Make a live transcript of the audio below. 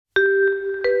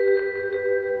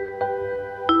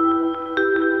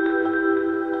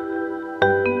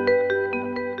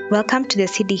Welcome to the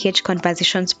CDH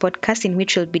Conversations podcast, in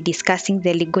which we'll be discussing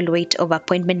the legal weight of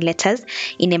appointment letters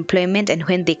in employment and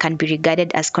when they can be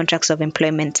regarded as contracts of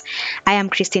employment. I am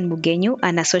Christine Mugenyu,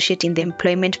 an associate in the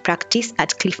employment practice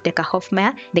at Cliff Decker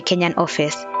Hoffmeyer, the Kenyan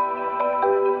office.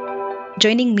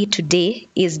 Joining me today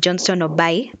is Johnstone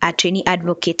Obai, a trainee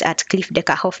advocate at Cliff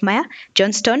Decker Hoffmeyer.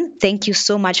 Johnstone, thank you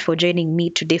so much for joining me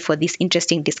today for this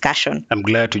interesting discussion. I'm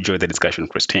glad to join the discussion,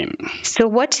 Christine. So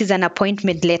what is an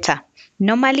appointment letter?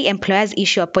 Normally, employers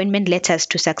issue appointment letters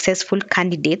to successful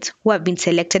candidates who have been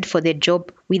selected for the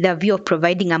job with a view of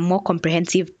providing a more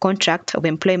comprehensive contract of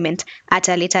employment at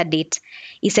a later date.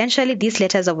 Essentially, these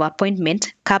letters of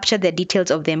appointment capture the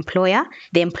details of the employer,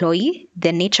 the employee,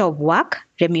 the nature of work,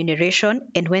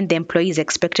 remuneration, and when the employee is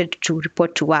expected to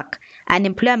report to work. An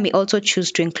employer may also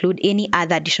choose to include any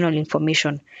other additional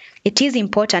information. It is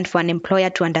important for an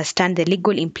employer to understand the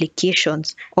legal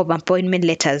implications of appointment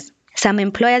letters. Some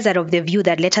employers are of the view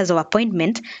that letters of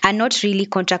appointment are not really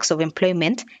contracts of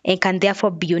employment and can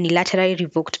therefore be unilaterally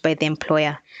revoked by the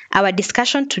employer. Our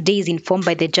discussion today is informed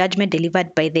by the judgment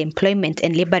delivered by the Employment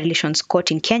and Labor Relations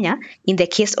Court in Kenya in the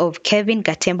case of Kelvin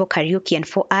Gatembo Kariuki and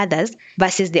 4 others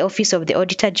versus the Office of the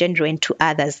Auditor-General and 2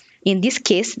 others. In this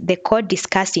case, the court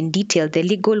discussed in detail the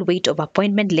legal weight of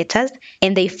appointment letters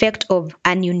and the effect of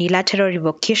an unilateral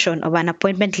revocation of an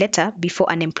appointment letter before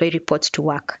an employee reports to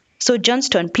work. So,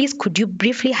 Johnstone, please could you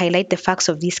briefly highlight the facts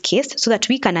of this case so that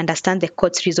we can understand the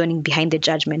court's reasoning behind the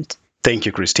judgment? Thank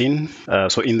you, Christine.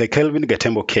 So in the Kelvin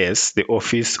Gatembo case, the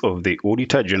Office of the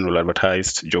Auditor-General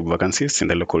advertised job vacancies in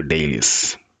the local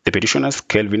dailies. The petitioners,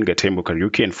 Kelvin Gatembo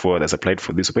Kariuki and 4 others, applied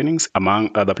for these openings,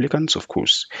 among other applicants, of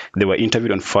course. They were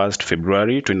interviewed on 1st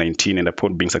February 2019, and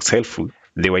upon being successful,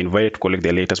 they were invited to collect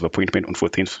their letters of appointment on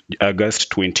 14th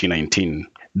August 2019.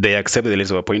 They accepted the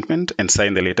letters of appointment and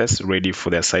signed the letters ready for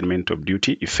the assignment of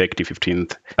duty effective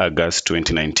 15th August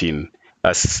 2019,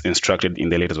 as instructed in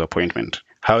the letters of appointment.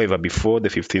 However, before the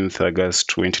 15th August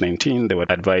 2019, they were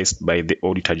advised by the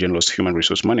Auditor General's Human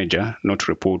Resource Manager not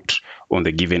to report on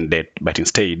the given date, but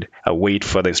instead await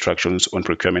further instructions on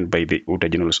procurement by the Auditor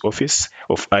General's Office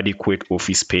of adequate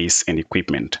office space and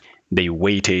equipment. They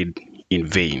waited in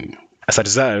vain. As a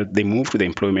result, they moved to the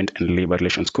Employment and Labor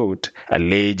Relations Court,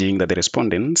 alleging that the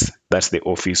respondents, that's the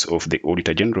Office of the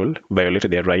Auditor General,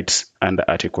 violated their rights under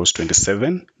Articles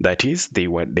 27, that is, they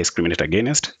were discriminated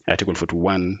against, Article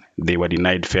 41, they were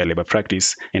denied fair labor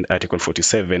practice, and Article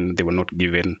 47, they were not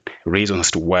given reasons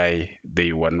as to why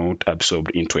they were not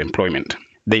absorbed into employment.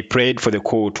 They prayed for the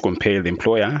court to compel the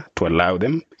employer to allow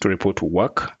them to report to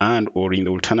work, and or in the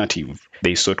alternative,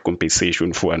 they sought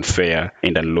compensation for unfair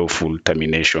and unlawful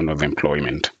termination of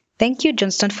employment. Thank you,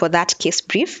 Johnstone, for that case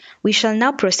brief. We shall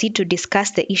now proceed to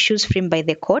discuss the issues framed by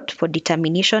the court for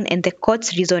determination and the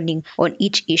court's reasoning on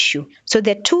each issue. So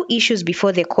the 2 issues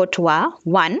before the court were: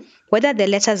 1, whether the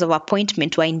letters of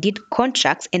appointment were indeed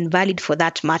contracts and valid for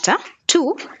that matter.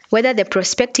 2, whether the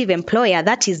prospective employer,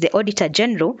 that is the Auditor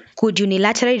General, could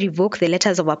unilaterally revoke the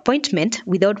letters of appointment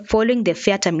without following the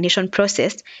fair termination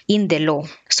process in the law.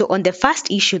 So on the first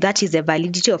issue, that is the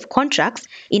validity of contracts,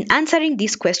 in answering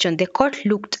this question, the court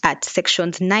looked at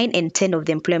sections 9 and 10 of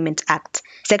the Employment Act.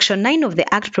 Section 9 of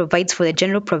the Act provides for the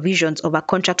general provisions of a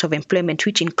contract of employment,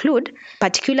 which include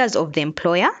particulars of the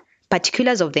employer,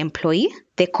 particulars of the employee.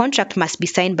 The contract must be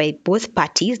signed by both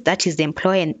parties, that is the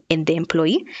employer and the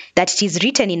employee, that it is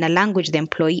written in a language the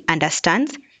employee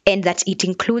understands, and that it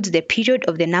includes the period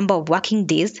of the number of working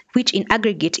days, which in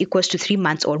aggregate equals to 3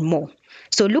 months or more.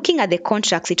 So looking at the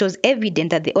contracts, it was evident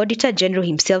that the Auditor General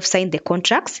himself signed the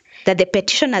contracts, that the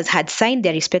petitioners had signed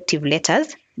their respective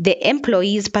letters, the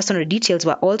employee's personal details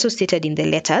were also stated in the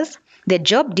letters, the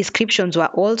job descriptions were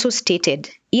also stated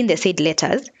in the said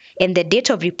letters, and the date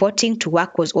of reporting to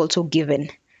work was also given.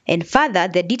 And further,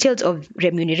 the details of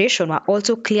remuneration were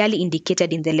also clearly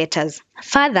indicated in the letters.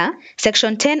 Further,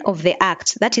 Section 10 of the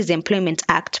Act, that is the Employment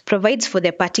Act, provides for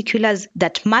the particulars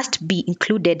that must be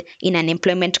included in an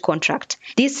employment contract.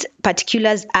 These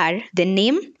particulars are the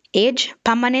name, age,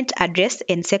 permanent address,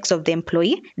 and sex of the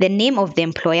employee, the name of the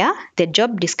employer, the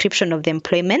job description of the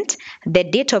employment, the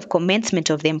date of commencement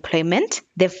of the employment,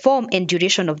 the form and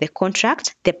duration of the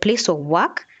contract, the place of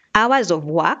work, hours of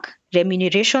work,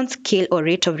 remuneration scale or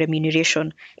rate of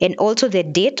remuneration, and also the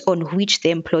date on which the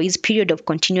employee's period of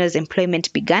continuous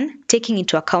employment began, taking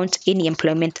into account any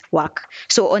employment work.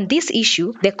 So on this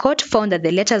issue, the court found that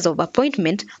the letters of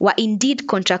appointment were indeed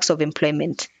contracts of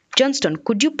employment. Johnstone,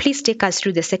 could you please take us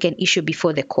through the second issue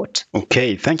before the court?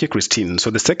 Okay, thank you, Christine. So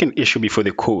the second issue before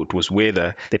the court was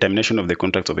whether the termination of the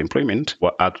contracts of employment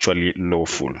were actually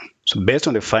lawful. So based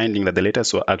on the finding that the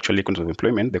letters were actually contracts of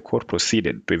employment, the court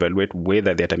proceeded to evaluate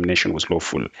whether their termination was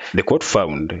lawful. The court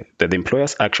found that the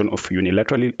employer's action of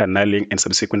unilaterally annulling and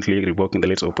subsequently revoking the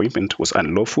letter of appointment was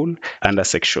unlawful under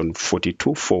Section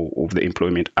 42(4) of the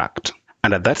Employment Act.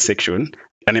 Under that section,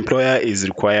 an employer is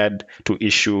required to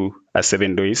issue a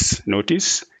 7 days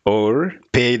notice or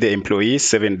pay the employee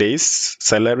 7 days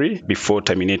salary before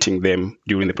terminating them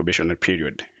during the probationary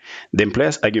period. The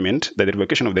employer's argument that the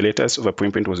revocation of the letters of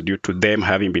appointment was due to them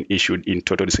having been issued in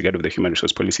total disregard of the human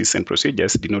resource policies and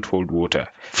procedures did not hold water.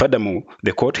 Furthermore,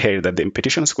 the court held that the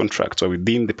petitioner's contracts were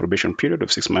within the probation period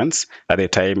of 6 months at the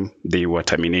time they were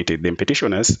terminated. The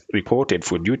petitioners reported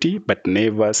for duty but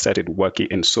never started working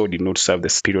and so did not serve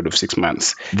the period of 6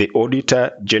 months. The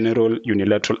Auditor-General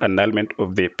unilateral annulment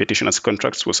of the petitioner's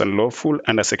contracts was unlawful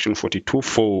under Section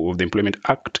 42(4) of the Employment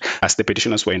Act, as the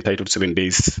petitioners were entitled to 7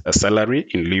 days salary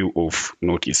in lieu of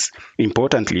notice.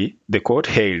 Importantly, the court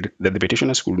held that the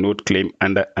petitioners could not claim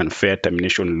under unfair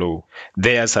termination law,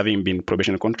 theirs having been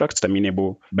probation contracts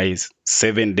terminable by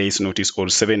 7 days notice or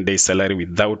 7 days salary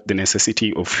without the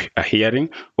necessity of a hearing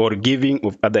or giving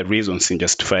of other reasons in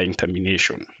justifying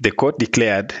termination. The court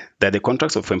declared that the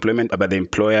contracts of employment by the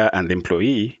employer and the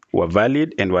employee were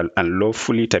valid and were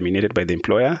unlawfully terminated by the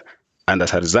employer, and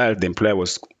as a result, the employer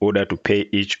was ordered to pay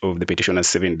each of the petitioners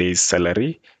 7 days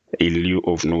salary in lieu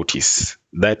of notice.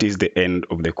 That is the end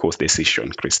of the court's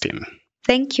decision, Christine.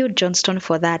 Thank you, Johnstone,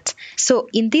 for that. So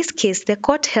in this case, the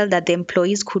court held that the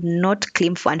employees could not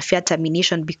claim for unfair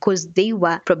termination because they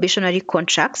were probationary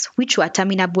contracts which were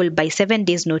terminable by 7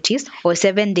 days notice or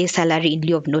 7 days salary in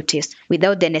lieu of notice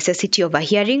without the necessity of a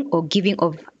hearing or giving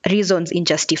of reasons in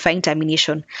justifying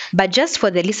termination. But just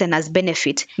for the listener's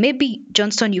benefit, maybe,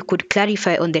 Johnstone, you could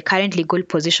clarify on the current legal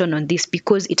position on this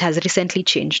because it has recently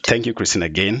changed. Thank you, Christine,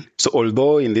 again. So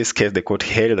although in this case the court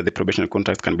held that the probationary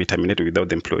contract can be terminated without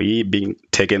the employee being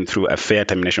taken through a fair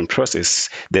termination process,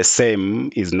 the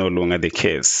same is no longer the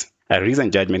case. A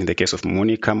recent judgment in the case of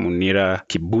Monica Munira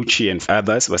Kibuchi and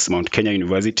others versus Mount Kenya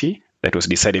University that was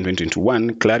decided in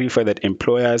 2021 clarified that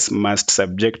employers must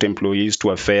subject employees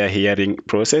to a fair hearing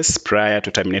process prior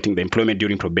to terminating the employment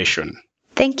during probation.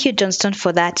 Thank you, Johnstone,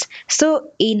 for that.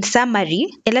 So, in summary,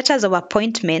 letters of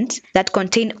appointment that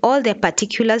contain all the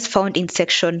particulars found in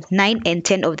Section 9 and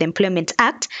 10 of the Employment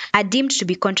Act are deemed to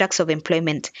be contracts of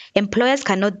employment. Employers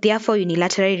cannot therefore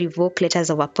unilaterally revoke letters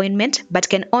of appointment, but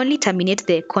can only terminate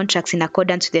the contracts in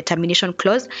accordance with the termination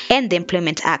clause and the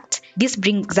Employment Act. This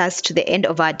brings us to the end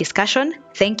of our discussion.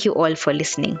 Thank you all for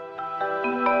listening.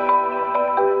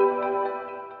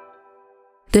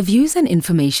 The views and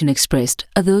information expressed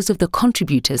are those of the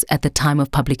contributors at the time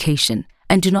of publication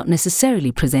and do not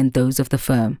necessarily present those of the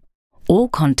firm. All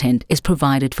content is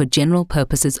provided for general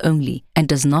purposes only and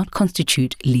does not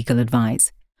constitute legal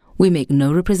advice. We make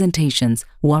no representations,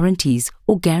 warranties,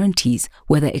 or guarantees,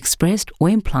 whether expressed or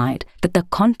implied, that the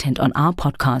content on our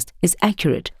podcast is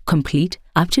accurate, complete,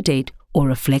 up-to-date, or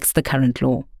reflects the current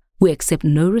law. We accept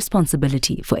no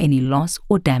responsibility for any loss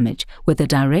or damage, whether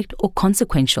direct or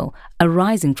consequential,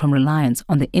 arising from reliance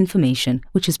on the information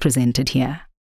which is presented here.